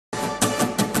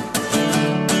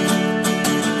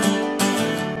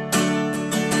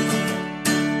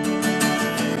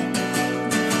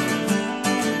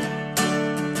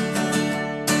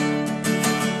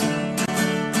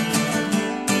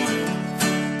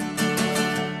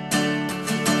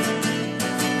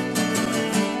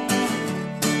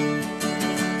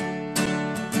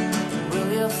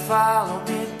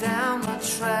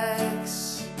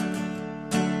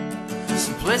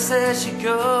Places you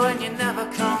go and you never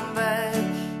come back.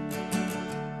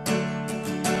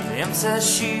 The empty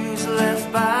shoes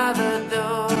left by the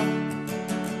door.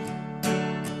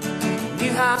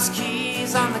 New house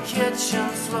keys on the kitchen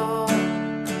floor.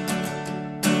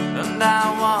 And I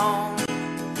won't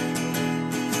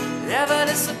ever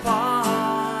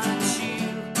disappoint you.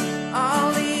 All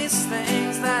these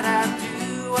things that I do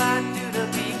to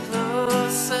be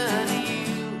closer to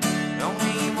you. And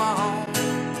we won't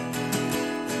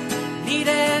need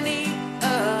any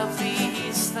of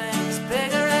these things.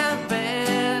 Bigger and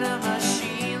better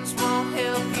machines won't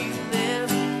help you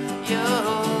live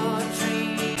your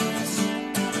dreams.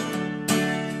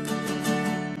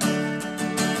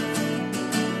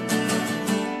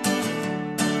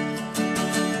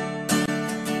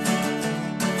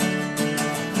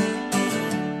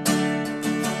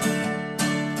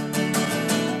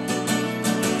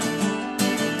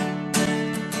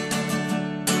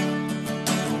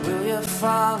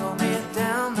 Follow me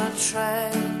down the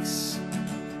tracks.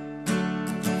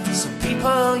 Some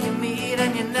people you meet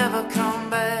and you never come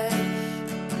back.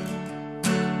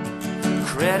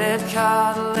 Credit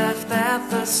card left at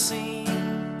the scene.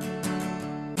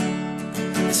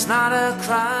 It's not a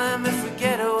crime if we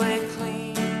get away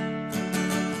clean.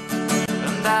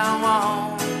 And I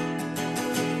won't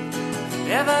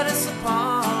ever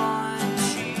disappoint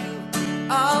you.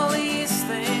 All these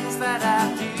things that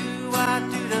I do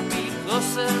to be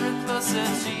closer and closer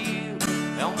to you.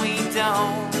 And we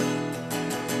don't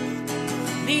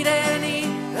need any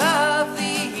of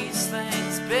these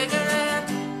things. Bigger and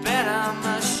better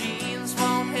machines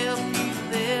won't help you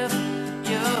live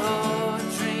your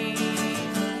dreams.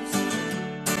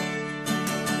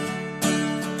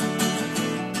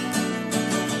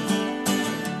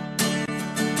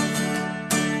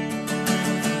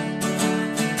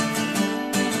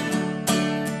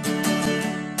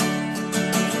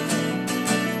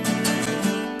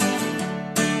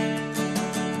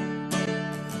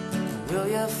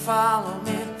 Follow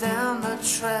me down the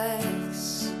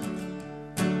tracks.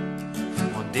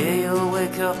 One day you'll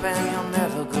wake up and you'll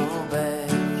never go back.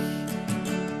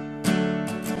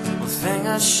 One thing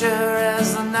as sure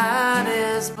as the night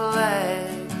is black.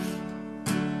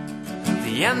 At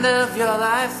the end of your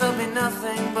life there'll be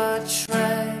nothing but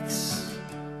tracks.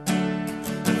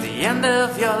 At the end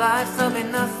of your life there'll be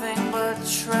nothing but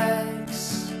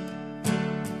tracks.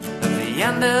 At the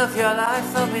end of your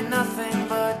life there'll be nothing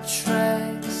but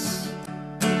tracks.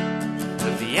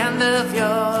 At the end of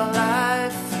your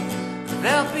life,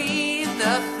 there'll be